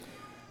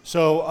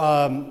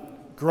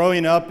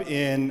Growing up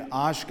in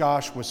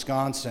Oshkosh,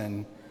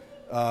 Wisconsin,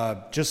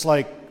 just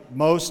like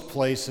most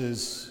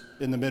places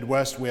in the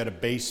Midwest, we had a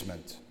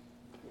basement.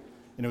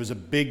 And it was a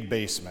big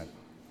basement.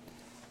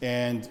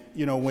 And,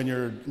 when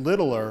you're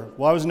littler,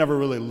 well, I was never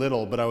really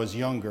little, but I was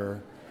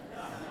younger.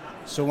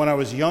 So when I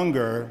was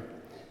younger,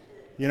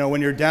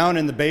 when you're down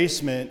in the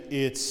basement,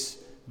 it's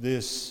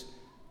this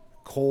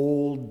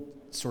cold,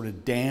 sort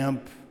of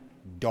damp,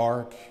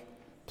 dark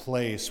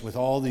place with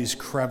all these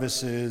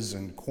crevices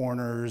and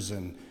corners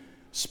and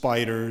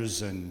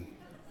spiders and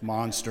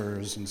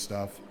monsters and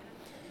stuff.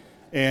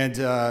 And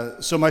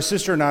so my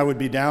sister and I would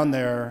be down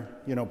there,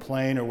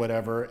 playing or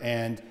whatever,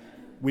 and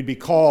we'd be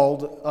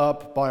called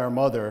up by our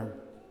mother,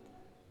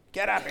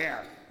 "Get up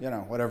here,"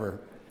 whatever.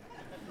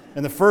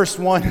 And the first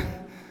one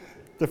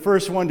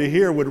to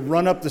hear would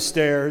run up the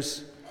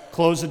stairs,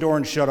 close the door,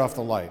 and shut off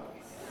the light.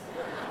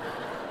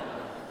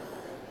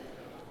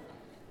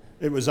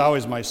 It was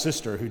always my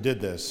sister who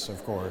did this,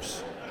 of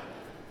course.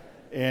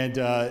 And,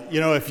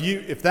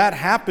 if that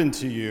happened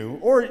to you,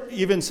 or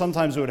even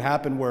sometimes it would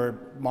happen where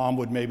mom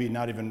would maybe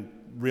not even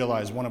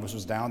realize one of us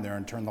was down there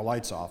and turn the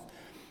lights off.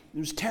 It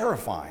was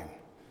terrifying,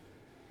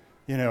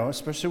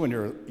 especially when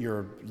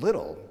you're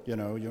little,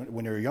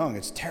 when you're young.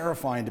 It's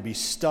terrifying to be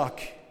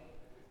stuck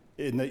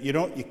in that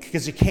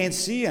because you can't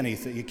see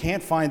anything. You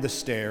can't find the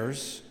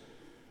stairs,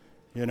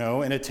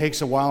 and it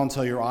takes a while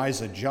until your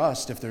eyes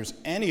adjust if there's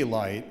any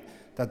light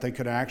that they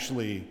could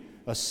actually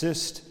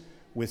assist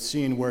with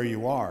seeing where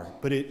you are.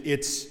 But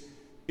it's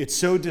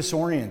so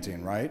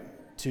disorienting, right?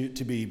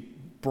 To be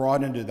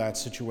brought into that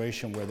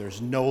situation where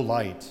there's no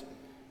light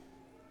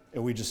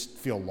and we just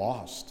feel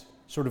lost,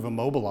 sort of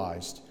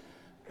immobilized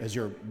as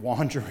you're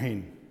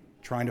wandering,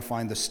 trying to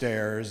find the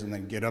stairs and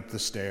then get up the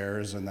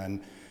stairs and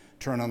then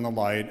turn on the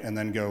light and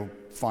then go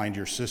find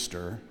your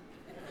sister.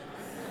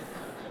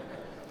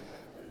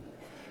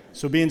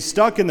 So being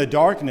stuck in the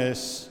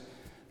darkness,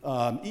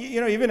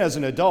 even as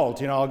an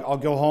adult, I'll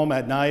go home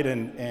at night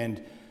and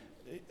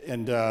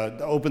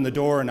open the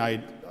door, and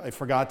I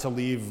forgot to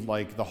leave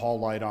like the hall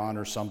light on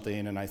or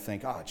something, and I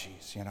think, oh,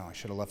 geez, I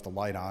should have left the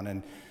light on,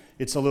 and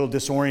it's a little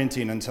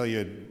disorienting until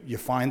you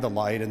find the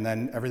light, and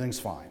then everything's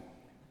fine.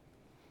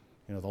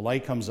 The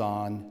light comes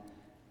on,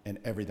 and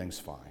everything's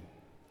fine.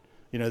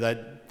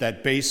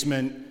 That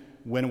basement,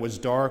 when it was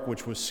dark,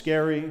 which was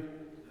scary,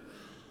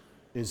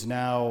 is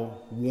now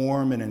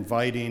warm and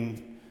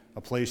inviting,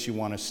 a place you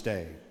want to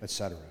stay,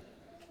 etc.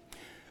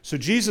 So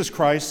Jesus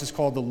Christ is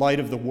called the light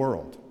of the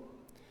world.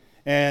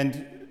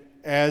 And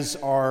as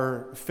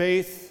our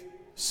faith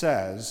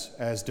says,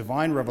 as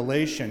divine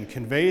revelation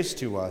conveys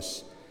to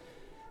us,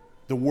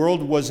 the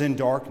world was in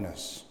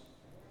darkness.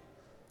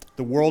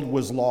 The world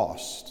was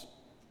lost.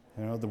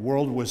 The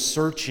world was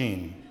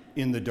searching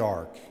in the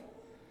dark.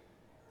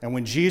 And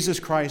when Jesus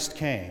Christ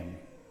came,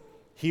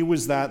 he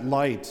was that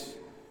light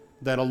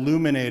that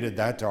illuminated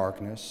that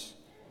darkness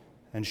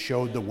and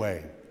showed the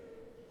way,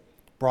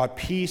 brought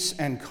peace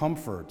and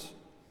comfort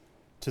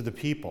to the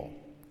people,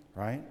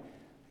 right?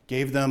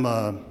 Gave them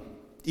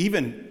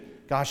even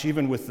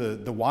with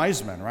the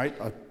wise men, right?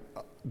 A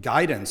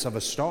guidance of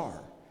a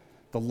star.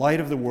 The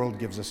light of the world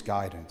gives us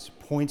guidance,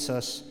 points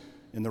us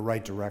in the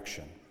right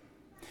direction.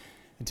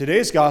 In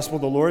today's gospel,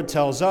 the Lord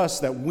tells us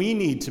that we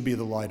need to be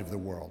the light of the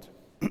world.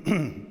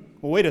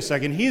 Well, wait a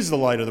second, he's the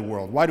light of the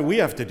world. Why do we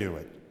have to do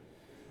it?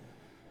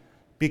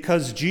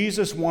 Because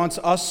Jesus wants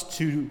us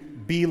to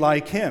be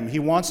like him. He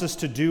wants us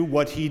to do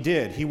what he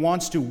did. He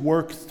wants to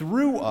work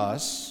through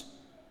us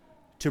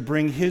to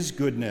bring his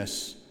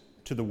goodness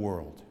to the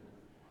world.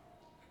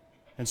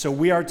 And so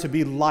we are to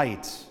be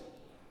light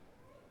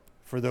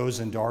for those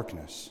in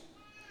darkness.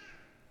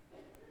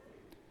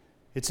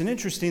 It's an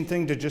interesting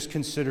thing to just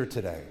consider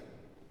today.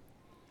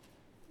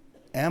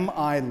 Am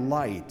I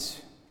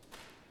light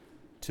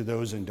to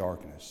those in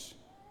darkness?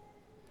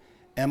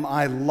 Am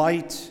I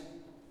light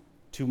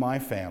to my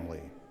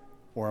family,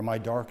 or am I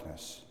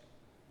darkness?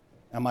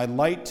 Am I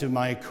light to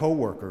my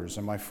coworkers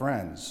and my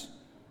friends,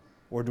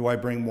 or do I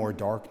bring more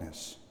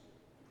darkness?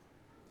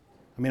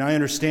 I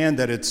understand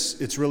that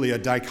it's really a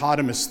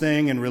dichotomous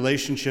thing and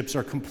relationships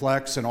are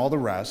complex and all the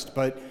rest,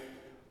 but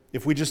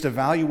if we just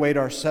evaluate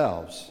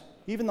ourselves,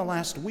 even the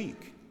last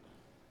week,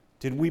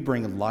 did we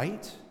bring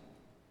light?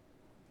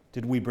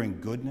 Did we bring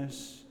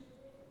goodness?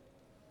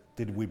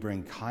 Did we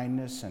bring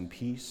kindness and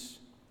peace?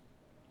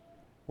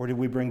 Or did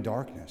we bring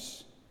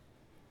darkness?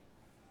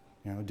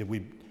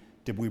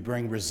 Did we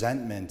bring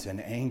resentment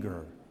and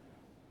anger,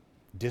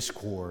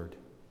 discord,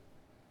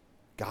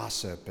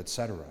 gossip,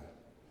 etc.?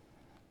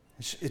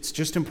 It's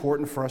just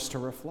important for us to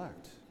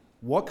reflect.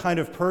 What kind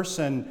of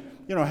person,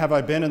 have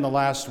I been in the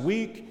last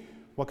week?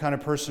 What kind of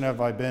person have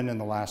I been in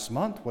the last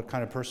month? What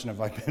kind of person have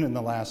I been in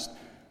the last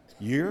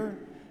year?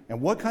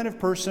 And what kind of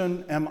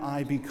person am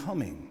I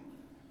becoming?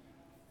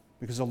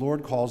 Because the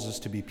Lord calls us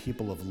to be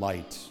people of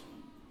light,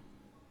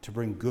 to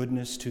bring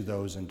goodness to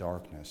those in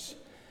darkness.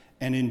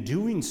 And in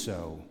doing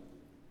so,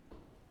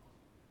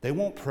 they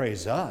won't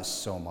praise us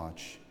so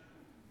much,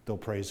 they'll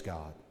praise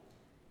God.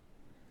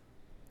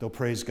 They'll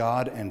praise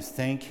God and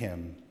thank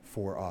him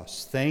for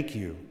us. Thank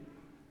you.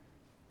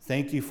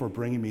 Thank you for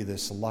bringing me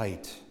this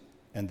light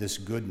and this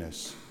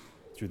goodness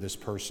through this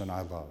person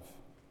I love.